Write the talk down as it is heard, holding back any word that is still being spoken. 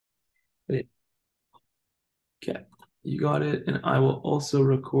Wait, okay, you got it, and I will also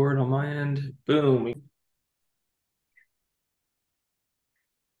record on my end. Boom.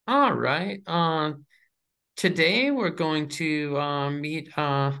 All right. Today we're going to meet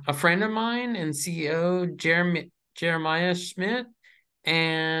a friend of mine and CEO Jeremiah Schmidt,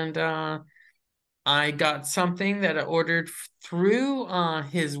 and I got something that I ordered through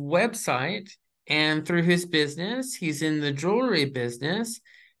his website and through his business. He's in the jewelry business,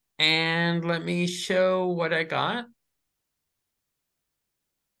 and let me show what I got.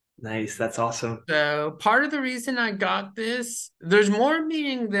 Nice. That's awesome. So part of the reason I got this, there's more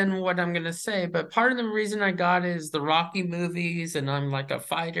meaning than what I'm gonna say, but part of the reason I got is the Rocky movies, and I'm like a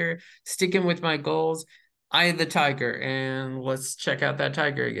fighter, sticking with my goals. Eye of the Tiger, and let's check out that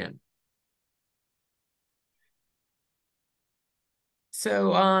tiger again.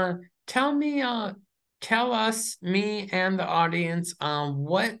 So tell us, me and the audience,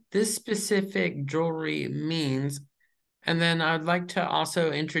 what this specific jewelry means, and then I'd like to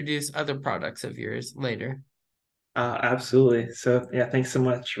also introduce other products of yours later. Absolutely. So yeah, thanks so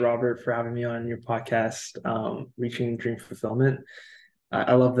much, Robert, for having me on your podcast, Reaching Dream Fulfillment.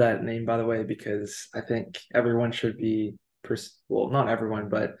 I love that name, by the way, because I think everyone should be, well, not everyone,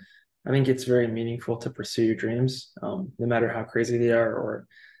 but I think it's very meaningful to pursue your dreams, no matter how crazy they are or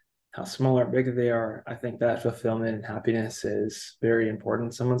how small or big they are. I think that fulfillment and happiness is very important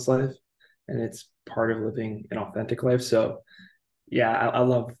in someone's life, and it's part of living an authentic life. So yeah, I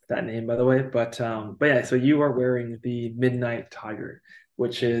love that name, by the way. But yeah, so you are wearing the Midnight Tiger,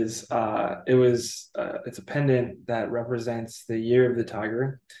 which is it's a pendant that represents the year of the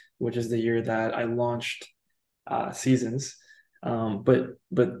tiger, which is the year that I launched Seasons. But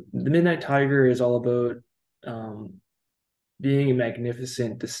the Midnight Tiger is all about um being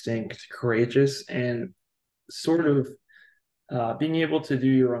magnificent, distinct, courageous, and sort of being able to do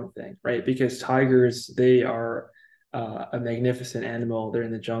your own thing, right? Because tigers, they are a magnificent animal. They're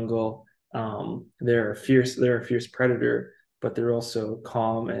in the jungle. They're fierce. They're a fierce predator, but they're also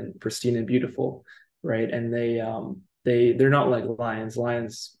calm and pristine and beautiful, right? And they're not like lions.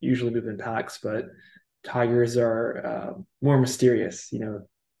 Lions usually move in packs, but tigers are more mysterious.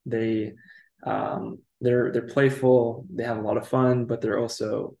 They're playful. They have a lot of fun, but they're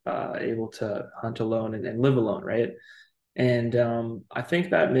also able to hunt alone and live alone, right? And I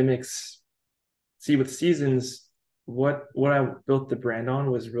think that mimics, see, with Seasons, what I built the brand on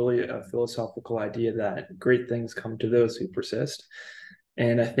was really a philosophical idea that great things come to those who persist.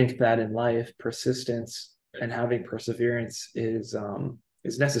 And I think that in life, persistence and having perseverance is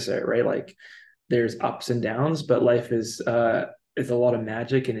necessary, right? Like there's ups and downs, but life is a lot of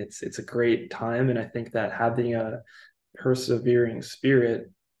magic, and it's a great time. And I think that having a persevering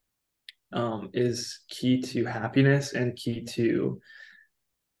spirit is key to happiness and key to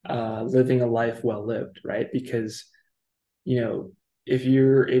living a life well lived, right? Because, you know, if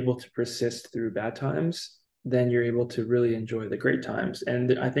you're able to persist through bad times, then you're able to really enjoy the great times.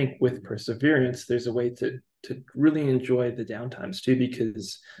 And I think with perseverance, there's a way to really enjoy the down times too.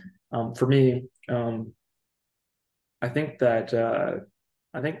 Because for me, I think that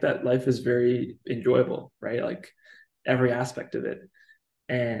I think that life is very enjoyable, right? Like every aspect of it.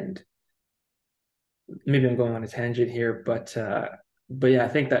 And maybe I'm going on a tangent here, but yeah, I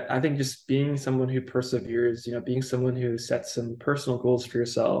think just being someone who perseveres, being someone who sets some personal goals for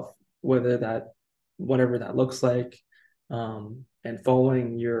yourself, whether that whatever that looks like, and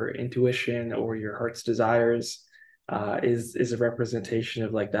following your intuition or your heart's desires, is a representation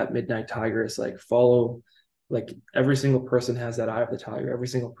of like that midnight tiger. Is like follow, like every single person has that eye of the tiger. Every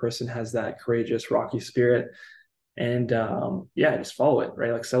single person has that courageous, rocky spirit, and yeah, just follow it,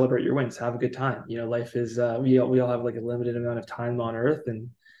 right? Like celebrate your wins, have a good time. Life is we all have like a limited amount of time on earth.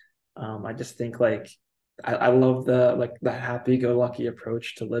 And I just think like I love the happy-go-lucky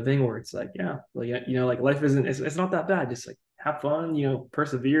approach to living, where it's like, yeah, like like life isn't, it's not that bad. Just like have fun,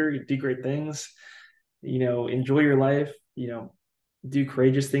 persevere, do great things, enjoy your life, do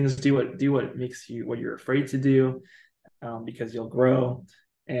courageous things, do what makes you, what you're afraid to do, because you'll grow.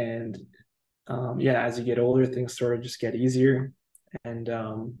 And yeah, as you get older, things sort of just get easier. And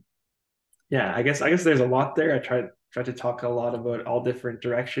yeah, I guess there's a lot there. I tried to talk a lot about all different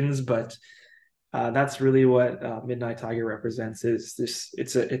directions, but that's really what Midnight Tiger represents. Is this?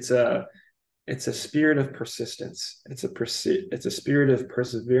 It's a spirit of persistence. It's a spirit of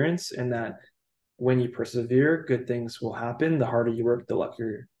perseverance, and that when you persevere, good things will happen. The harder you work, the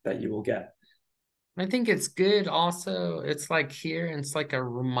luckier that you will get. I think it's good also. It's like here, and it's like a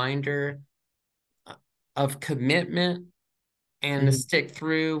reminder of commitment and to Mhm. stick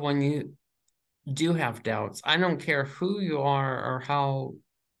through when you do have doubts. I don't care who you are or how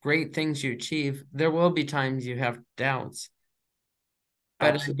great things you achieve, there will be times you have doubts.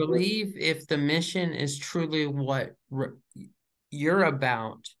 But I Absolutely. believe if the mission is truly what you're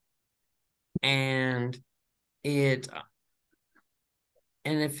about, and it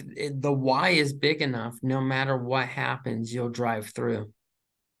and if the why is big enough, no matter what happens, you'll drive through.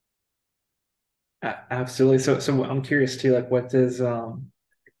 Absolutely. So I'm curious too, like what does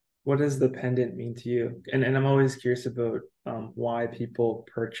the pendant mean to you? And I'm always curious about why people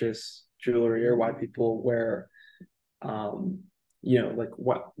purchase jewelry or why people wear um like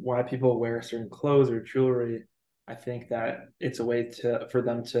why people wear certain clothes or jewelry. I think that it's a way to for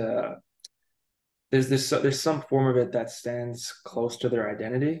them to there's some form of it that stands close to their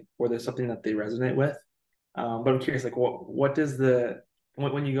identity or there's something that they resonate with. But I'm curious, like what does the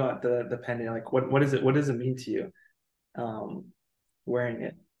when you got the pendant, like what does it mean to you um wearing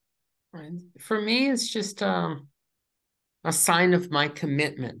it? Right. For me, it's just a sign of my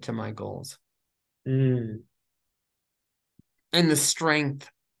commitment to my goals Mm, and the strength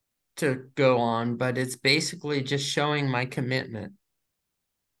to go on, but it's basically just showing my commitment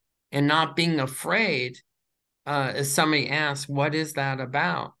and not being afraid. If somebody asks, "What is that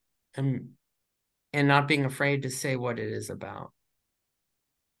about?" and and not being afraid to say what it is about.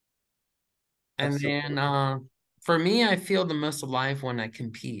 And then absolutely. for me, I feel the most alive when I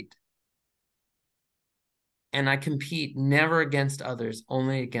compete. And I compete never against others,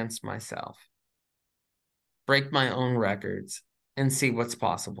 only against myself. Break my own records and see what's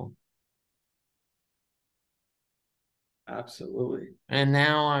possible. Absolutely. And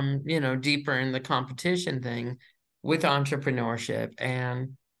now I'm, deeper in the competition thing with entrepreneurship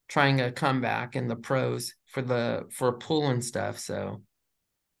and trying a comeback in the pros for pool and stuff. So,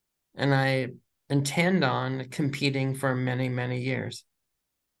 and I intend on competing for many, many years.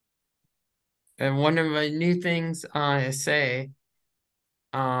 And one of my new things I say,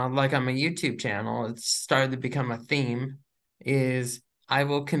 like on my YouTube channel, it's started to become a theme, is I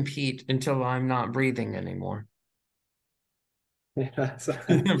will compete until I'm not breathing anymore. Yeah,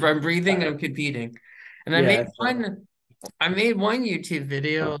 If I'm breathing, I'm competing. And yeah, I made one YouTube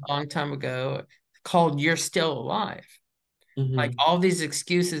video a long time ago called You're Still Alive. Like mhm, all these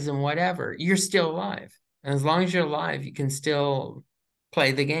excuses and whatever, you're still alive. And as long as you're alive, you can still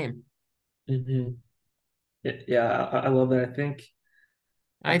play the game. mhm. Yeah, I love that.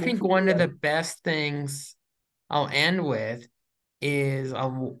 I I think think for me, one of like, the best things I'll end with is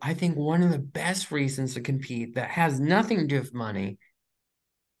I think one of the best reasons to compete that has nothing to do with money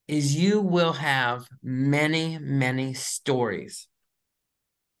is you will have many, many stories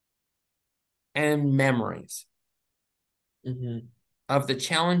and memories mhm, of the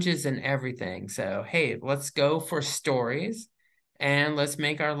challenges and everything. So, hey, let's go for stories and let's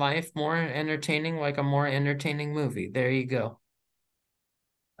make our life more entertaining, like a more entertaining movie. There you go.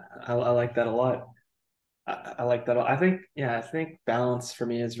 I like that a lot. I like that. I think, yeah, I think balance for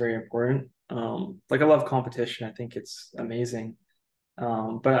me is very important. Like I love competition. I think it's amazing.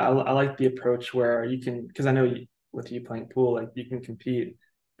 But I like the approach where you can, because I know with you playing pool, like you can compete,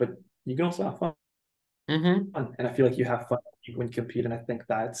 but you can also have fun. Mm-hmm. And I feel like you have fun when you compete. And I think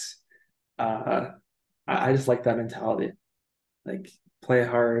uh, I just like that mentality. Like play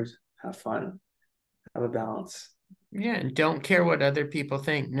hard, have fun, have a balance. Yeah, and don't care what other people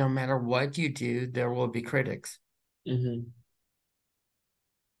think. No matter what you do, there will be critics. 100%.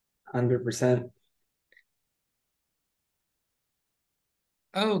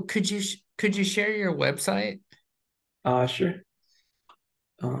 Oh, could you share your website? Sure.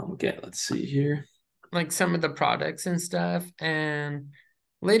 Okay, let's see here. Like some of the products and stuff. And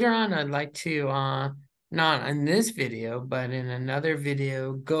later on, I'd like to, not in this video, but in another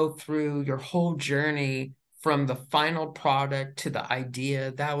video, go through your whole journey from the final product to the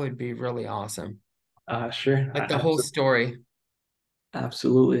idea. That would be really awesome. Sure. Like the whole story.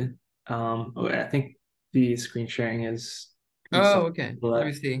 Absolutely. Okay, I think the screen sharing is Oh, something okay. Let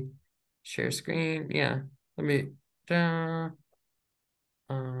me that see. Share screen. Yeah. Let me, uh,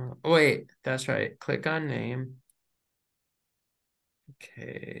 wait, that's right. Click on name.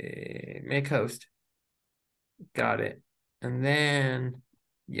 Okay. Make host. Got it. And then,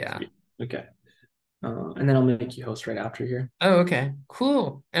 yeah. sweet. Okay. And then I'll make you host right after here. Oh, okay.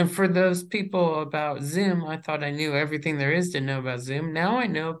 Cool. And for those people about Zoom, I thought I knew everything there is to know about Zoom. Now I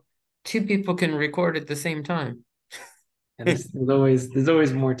know two people can record at the same time. And there's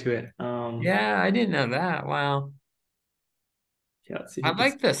always more to it. Yeah, I didn't know that. Wow. Yeah, let's see if I you can.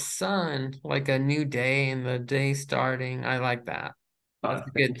 like the sun, like a new day and the day starting. I like that. That's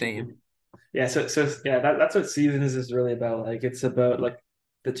a good Thank theme. you. Yeah, so yeah, that's what seasons is really about. Like it's about like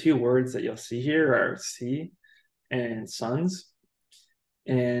the two words that you'll see here are sea and suns.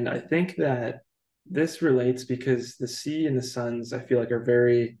 And I think that this relates because the sea and the suns, I feel like, are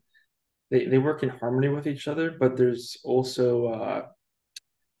very, they work in harmony with each other, but there's also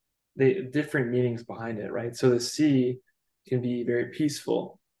they different meanings behind it, right? So the sea can be very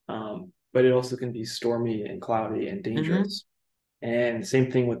peaceful, but it also can be stormy and cloudy and Mm-hmm. dangerous. And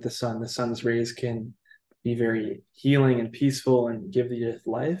same thing with the sun. The sun's rays can be very healing and peaceful and give the earth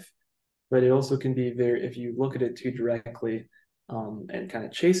life, but it also can be very, if you look at it too directly, and kind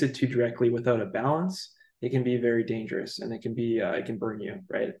of chase it too directly without a balance, it can be very dangerous and it can burn you,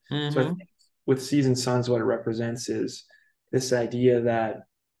 right? So I Mm-hmm. think with season suns, what it represents is this idea that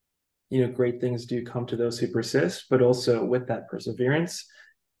great things do come to those who persist, but also with that perseverance,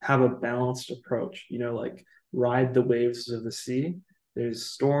 have a balanced approach, like ride the waves of the sea. There's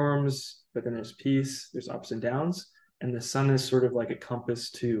storms, but then there's peace, there's ups and downs. And the sun is sort of like a compass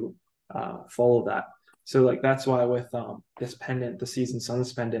to follow that. So like that's why with this pendant, the season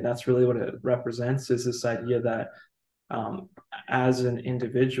suns pendant, that's really what it represents is this idea that um, as an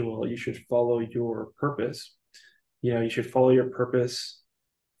individual, you should follow your purpose. You should follow your purpose,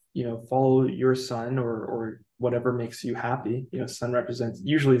 follow your sun or whatever makes you happy. Sun represents,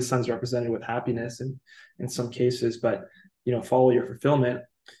 usually the sun's represented with happiness in some cases, but follow your fulfillment,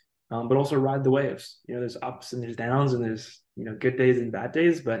 but also ride the waves. There's ups and there's downs and there's good days and bad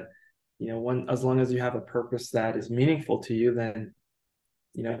days, but when as long as you have a purpose that is meaningful to you, then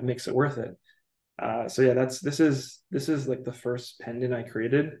it makes it worth it. So yeah, this is like the first pendant I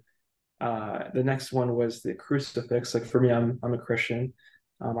created. The next one was the crucifix. Like for me, I'm a Christian.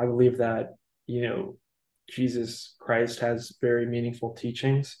 I believe that you know Jesus Christ has very meaningful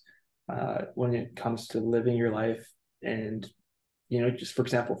teachings when it comes to living your life, and just for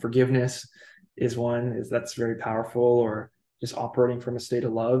example, forgiveness is one is that's very powerful, or just operating from a state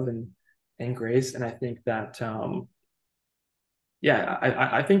of love and grace. And I think that yeah,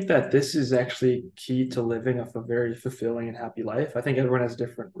 I think that this is actually key to living a very fulfilling and happy life. I think everyone has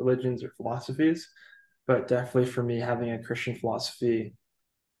different religions or philosophies, but definitely for me, having a Christian philosophy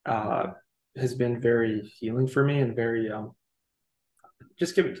uh, has been very healing for me and very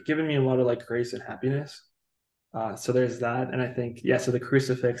just given me a lot of like grace and happiness. So there's that, and I think yeah. So the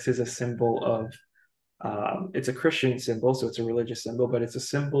crucifix is a symbol of it's a Christian symbol, so it's a religious symbol, but it's a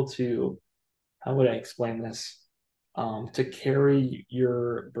symbol to how would I explain this? To carry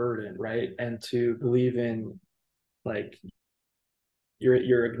your burden, right? And to believe in like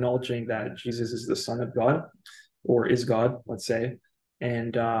you're acknowledging that Jesus is the Son of God or is God, let's say.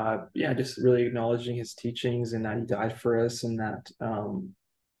 And yeah, just really acknowledging his teachings and that he died for us and that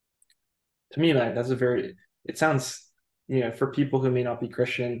to me that's a very it sounds for people who may not be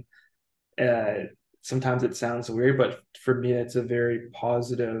Christian, uh sometimes it sounds weird, but for me it's a very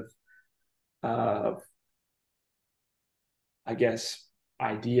positive uh I guess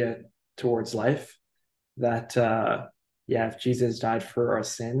idea towards life that yeah, if Jesus died for our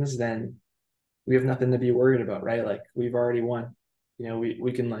sins, then we have nothing to be worried about, right? Like we've already won.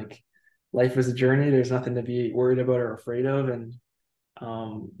 We can like life is a journey. There's nothing to be worried about or afraid of. And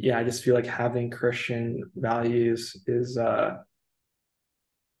yeah, I just feel like having Christian values is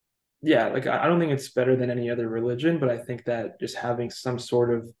yeah, like I don't think it's better than any other religion, but I think that just having some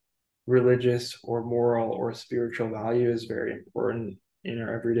sort of religious or moral or spiritual value is very important in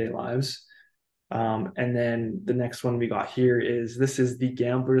our everyday lives. And then the next one we got here is this is the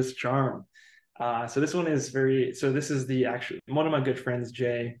Gambler's Charm. So this one is very, so this is the actual, one of my good friends,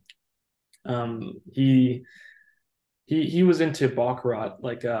 Jay. He was into Baccarat,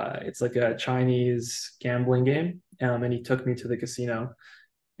 like it's like a Chinese gambling game. And he took me to the casino.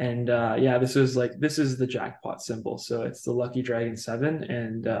 And yeah, this is the jackpot symbol. So it's the Lucky Dragon 7.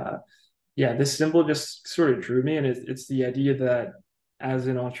 And yeah, this symbol just sort of drew me, and it's the idea that as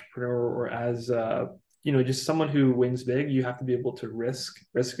an entrepreneur or as just someone who wins big, you have to be able to risk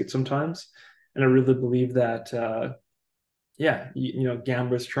it sometimes. And I really believe that yeah,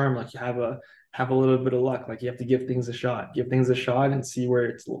 gambler's charm, like you have a little bit of luck, like you have to give things a shot, and see where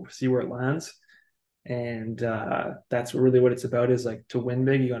it lands. And that's really what it's about is like to win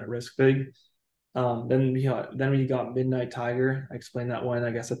big, you got to risk big. Then we got Midnight Tiger. I explained that one,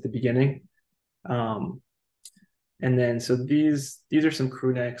 I guess, at the beginning. Um, and then so these are some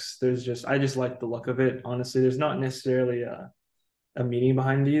crew necks. I just like the look of it. Honestly, there's not necessarily a meaning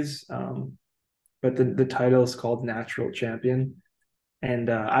behind these. But the title is called Natural Champion. And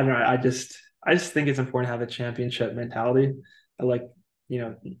I don't know, I just think it's important to have a championship mentality. I like, you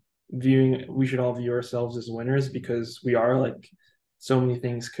know, we should all view ourselves as winners because we are like so many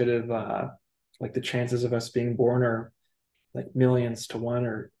things could have like the chances of us being born are like millions to one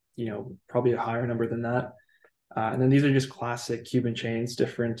or probably a higher number than that. And then these are just classic Cuban chains,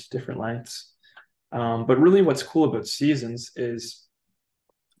 different lengths. But really, what's cool about seasons is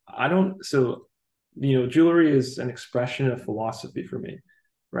I don't so jewelry is an expression of philosophy for me,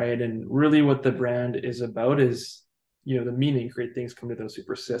 right? And really what the brand is about is the meaning, great things come to those who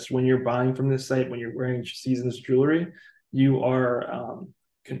persist. When you're buying from this site, when you're wearing seasons jewelry, you are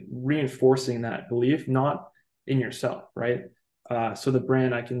reinforcing that belief, not in yourself, right? So the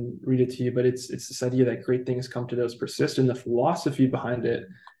brand, I can read it to you, but it's this idea that great things come to those persist, and the philosophy behind it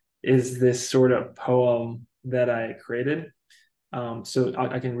is this sort of poem that I created. So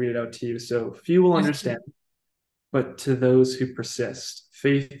I can read it out to you. So few will Yes. understand, but to those who persist,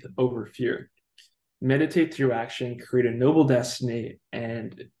 faith over fear. Meditate through action, create a noble destiny,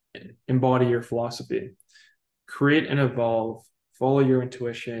 and embody your philosophy. Create and evolve, follow your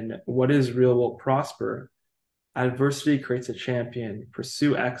intuition. What is real will prosper. Adversity creates a champion.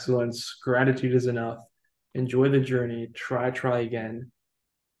 Pursue excellence. Gratitude is enough. Enjoy the journey. Try again.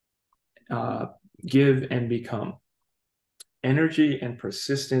 Uh, give and become. Energy and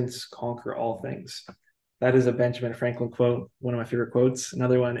persistence conquer all things. That is a Benjamin Franklin quote, one of my favorite quotes.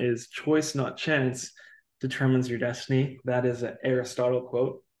 Another one is choice, not chance, determines your destiny. That is an Aristotle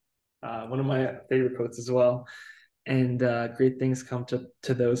quote, one of my favorite quotes as well. And great things come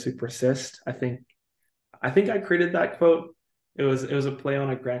to those who persist. I think I created that quote. It was a play on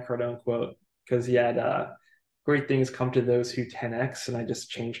a Grant Cardone quote because he had great things come to those who 10x, and I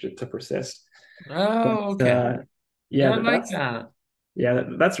just changed it to persist. Oh, But okay. yeah, Yeah, I like that's that. yeah,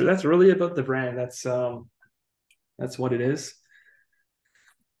 that's really about the brand. That's what it is.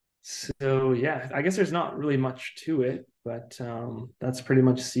 So yeah, I guess there's not really much to it, but that's pretty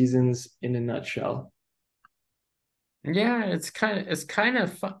much seasons in a nutshell. Yeah, it's kind of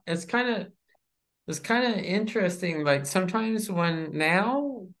interesting. Like sometimes when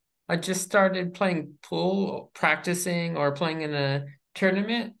now I just started playing pool, practicing or playing in a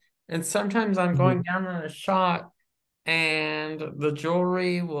tournament, and sometimes I'm going Mhm. down on a shot and the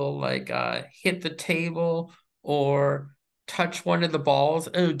jewelry will like hit the table or touch one of the balls.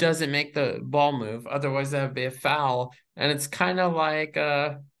 Oh, doesn't make the ball move. Otherwise that would be a foul. And it's kind of like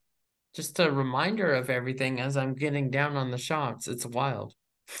just a reminder of everything as I'm getting down on the shots. It's wild.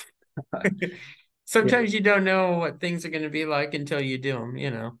 Yeah, Sometimes you don't know what things are going to be like until you do them,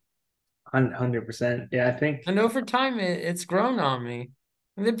 you know. 100%. Yeah, I think And over time, it's grown on me.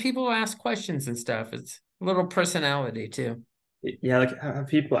 And then people ask questions and stuff. It's a little personality too. yeah, like have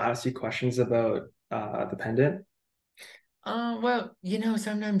people ask you questions about the pendant? Well,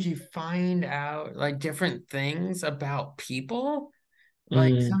 sometimes you find out like different things about people.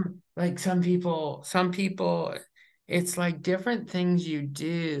 Mm, Like some people, it's like different things you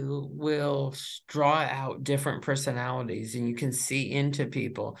do will draw out different personalities and you can see into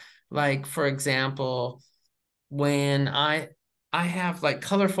people. Like, for example, when I have like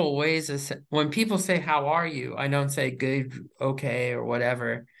colorful ways of when people say how are you, I don't say good, okay, or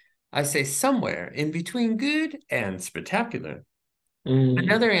whatever. I say somewhere in between good and spectacular. mm.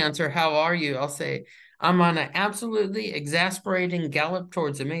 Another answer, how are you? I'll say I'm on an absolutely exasperating gallop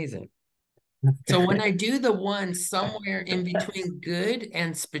towards amazing. So when I do the one somewhere in between good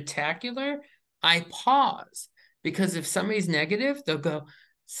and spectacular, I pause because if somebody's negative, they'll go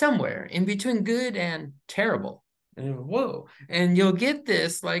somewhere in between good and terrible. And whoa. And you'll get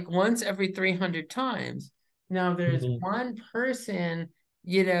this like once every 300 times. Now there's Mhm. one person,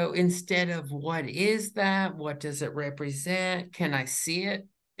 instead of what is that? What does it represent? Can I see it?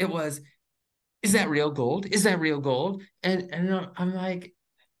 It was, is that real gold? Is that real gold? And I'm like,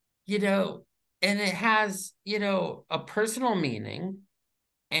 you know, and it has, a personal meaning.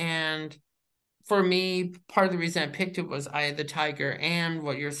 And for me, part of the reason I picked it was Eye of the Tiger and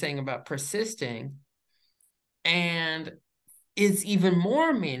what you're saying about persisting. And it's even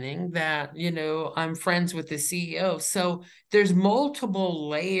more meaning that, I'm friends with the CEO. So there's multiple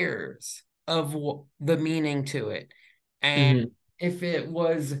layers of the meaning to it. And Mhm. if it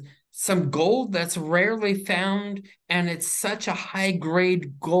was some gold that's rarely found and it's such a high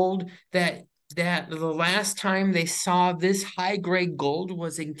grade gold that the last time they saw this high grade gold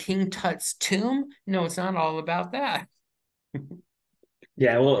was in King Tut's tomb, no, it's not all about that.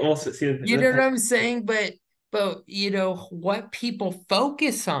 Yeah, we'll see You know what the I'm saying? But what people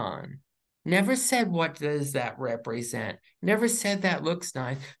focus on never said what does that represent. Never said that looks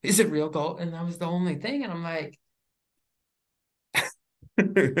nice. Is it real gold? And that was the only thing. And I'm like,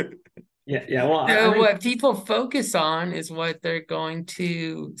 yeah. Well, I so think what people focus on is what they're going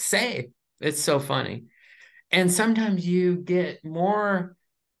to say. It's so funny. And sometimes you get more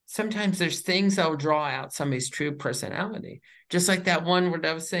sometimes there's things that'll draw out somebody's true personality. Just like that one where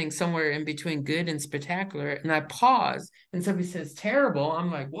I was saying somewhere in between good and spectacular, and I pause and somebody says terrible.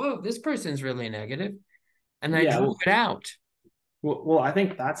 I'm like, whoa, this person's really negative. And I Yeah, drew it out. I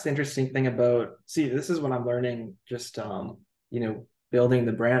think that's the interesting thing about, see, this is what I'm learning just building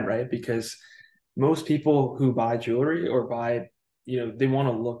the brand, right? Because most people who buy jewelry or buy, they want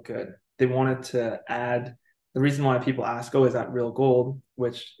to look good. They want it to add, the reason why people ask, oh, is that real gold?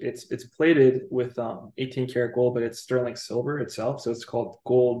 Which it's plated with 18 karat gold, but it's sterling silver itself. So it's called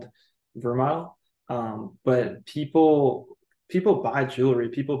gold vermeil. But people buy jewelry,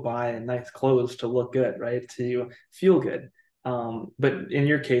 people buy nice clothes to look good, right? To feel good. But in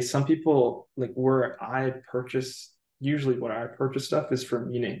your case, some people like where I purchase, usually what I purchase stuff is for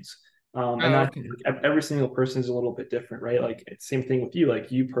meanings. And Oh, I okay. think like, every single person is a little bit different, right? Like it's same thing with you. Like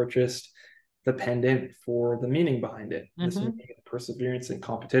you purchased the pendant for the meaning behind it, this meaning Mm-hmm. of perseverance and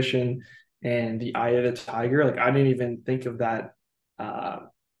competition and the eye of the tiger. Like I didn't even think of that uh,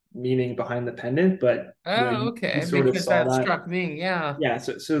 meaning behind the pendant, but Oh, you okay. sort of Because saw that that. struck me. Yeah. Yeah,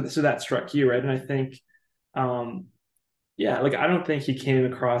 so that struck you, right? And I think um, yeah, like I don't think he came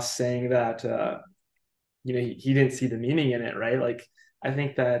across saying that he didn't see the meaning in it, right? Like I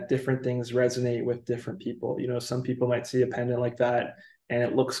think that different things resonate with different people. Some people might see a pendant like that and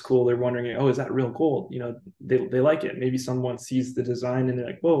it looks cool. They're wondering, oh, is that real gold? They like it. Maybe someone sees the design and they're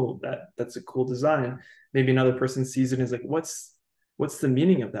like, whoa, that's a cool design. Maybe another person sees it and is like, what's the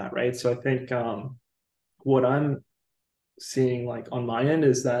meaning of that, right? So I think what I'm seeing like on my end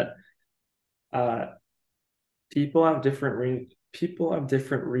is that uh, people have different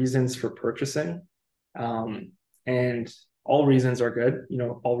reasons for purchasing, um, and all reasons are good.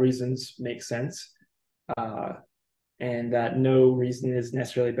 All reasons make sense, uh, and that no reason is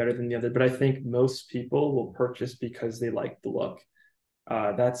necessarily better than the other. But I think most people will purchase because they like the look.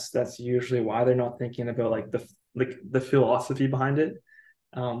 That's usually why they're not thinking about like the philosophy behind it,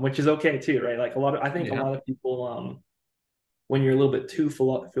 which is okay too, right? Like I think a Yeah. lot of people, when you're a little bit too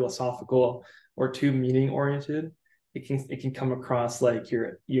philosophical or too meaning oriented, it can come across like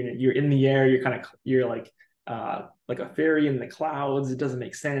you're in the air. You're like a fairy in the clouds. It doesn't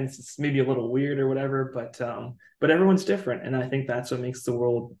make sense. It's maybe a little weird or whatever, but everyone's different, and I think that's what makes the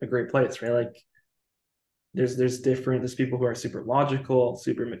world a great place, right? Like there's people who are super logical,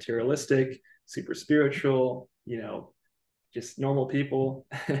 super materialistic, super spiritual. Just normal people.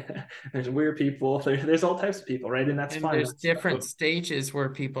 There's weird people. There's all types of people, right? And that's And fine. there's That's different what. stages where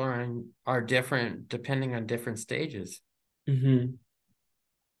people are different depending on different stages Mhm.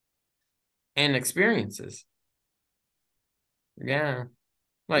 and experiences. Yeah.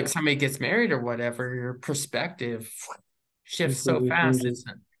 Like It somebody gets married or whatever, your perspective shifts so completely fast. changes.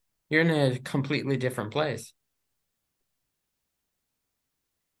 You're in a completely different place.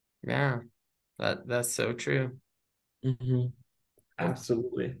 Yeah. That's so true. Mhm. Well,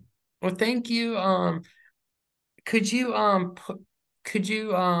 Absolutely. well, thank you. Could you could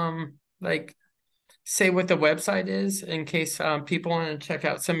you like say what the website is in case people want to check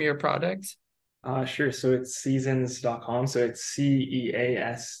out some of your products? Sure. So it's seasons.com. So it's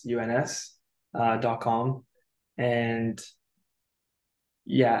CEASUNS dot com. And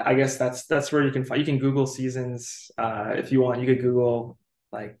yeah, I guess that's where you can Google seasons. If you want, you could Google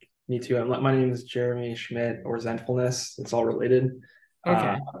like me too. My name is Jeremy Schmidt or Zenfulness. It's all related. Uh,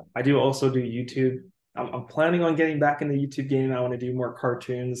 Okay. I do also do YouTube. I'm planning on getting back in the YouTube game. I want to do more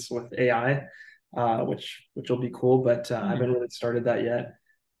cartoons with AI, which will be cool, but I haven't Hmm. really started that yet.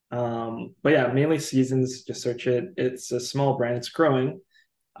 But yeah, mainly seasons. Just search it. It's a small brand. It's growing.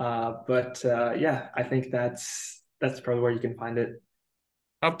 But yeah, I think that's probably where you can find it.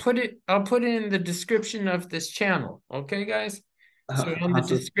 I'll put it in the description of this channel. Okay, guys? So on the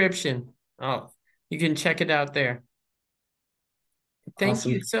Awesome. description, oh, you can check it out there. Thank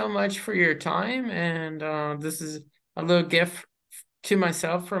you Awesome. so much for your time. And this is a little gift to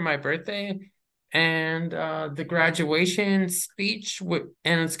myself for my birthday. And the graduation speech,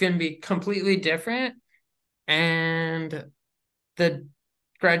 and it's going to be completely different. And the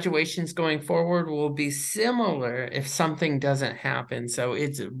graduations going forward will be similar if something doesn't happen. So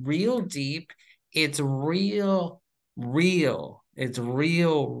it's real deep. It's It's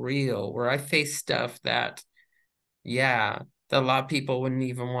real, where I face stuff that, yeah, that a lot of people wouldn't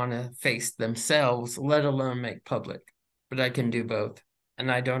even want to face themselves, let alone make public. But I can do both.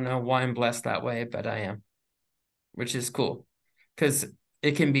 And I don't know why I'm blessed that way, but I am, which is cool because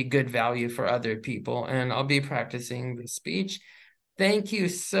it can be good value for other people. And I'll be practicing the speech. Thank you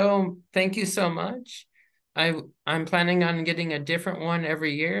so much. I'm planning on getting a different one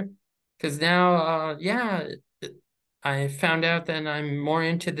every year because now yeah, I found out that I'm more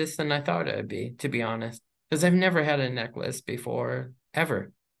into this than I thought I'd be, to be honest, because I've never had a necklace before,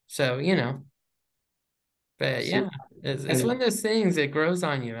 ever. So, but So, yeah, it's one and of those things that grows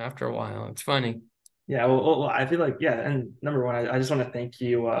on you after a while. It's funny. yeah, well, I feel like, yeah, and number one, I just want to thank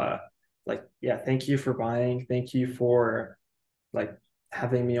you, like, yeah, thank you for buying, thank you for like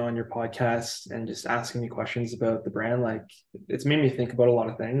having me on your podcast and just asking me questions about the brand. Like, it's made me think about a lot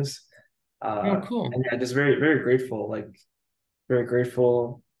of things. Oh, cool. And yeah, just very, very grateful, like very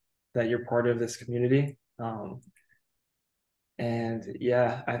grateful that you're part of this community. And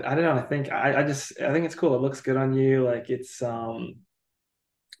yeah, I don't know. I think it's cool. It looks good on you. Like it's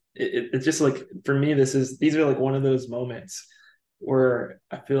just like for me, these are like one of those moments where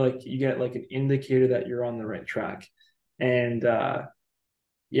I feel like you get like an indicator that you're on the right track. And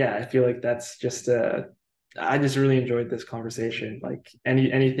yeah, I feel like that's just I just really enjoyed this conversation. Like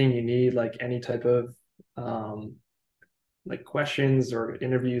anything you need, like any type of um like questions or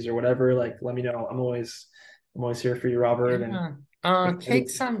interviews or whatever, like let me know. I'm always here for you, Robert. And Yeah.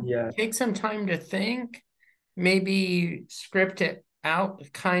 yeah. Take some time to think, maybe script it out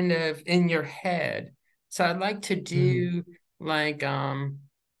kind of in your head. So I'd like to Mhm. do like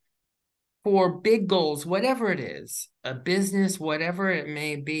for big goals, whatever it is, a business, whatever it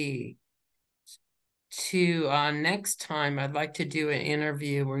may be, to next time I'd like to do an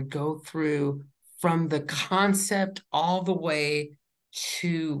interview or go through from the concept all the way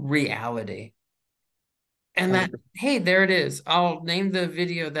to reality. And that, 100%. hey, there it is. I'll name the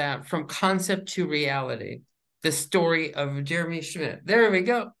video that from concept to reality, the story of Jeremy Schmidt. There we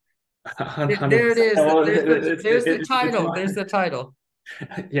go. There it 100%. is. Well, There's the it's title. There's not, the title.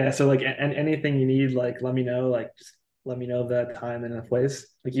 yeah. So like, and anything you need, like, let me know. Like, just let me know the time and the place.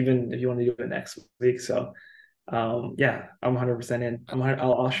 Like, even if you want to do it next week. So, yeah, I'm 100% in.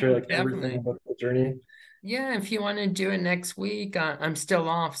 I'll share Oh, like everything definitely. about the journey. Yeah, if you want to do it next week, I'm still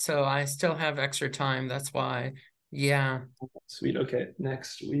off, so I still have extra time. That's why. Yeah. Sweet. Okay,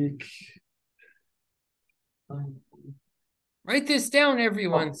 next week. Um, Write this down,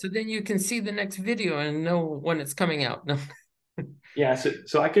 everyone, oh, so then you can see the next video and know when it's coming out. No. yeah.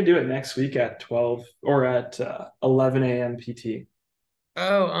 So I could do it next week at 12 or at 11 a.m. PT.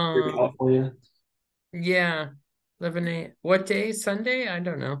 Oh, Here in California. yeah. 11 a. What day? Sunday? I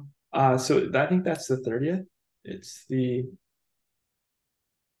don't know. So I think that's the 30th. It's the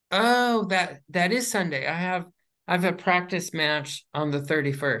Oh, that is Sunday. I have a practice match on the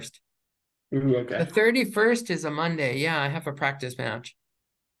 31st. ooh, The okay. 31st is a Monday. Yeah, I have a practice match.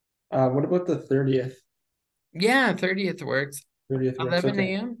 What about the 30th? Yeah, 30th works. 30th works. 11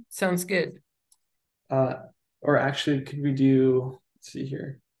 Okay. a.m. Sounds good. Uh, or actually, could we do? Let's see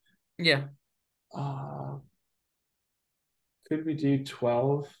here. Yeah. Uh, could we do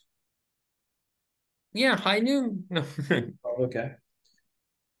 12? Yeah, high noon. No. Oh, okay.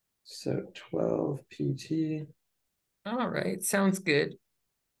 So 12 PT. All right, sounds good.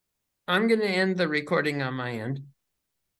 I'm gonna end the recording on my end.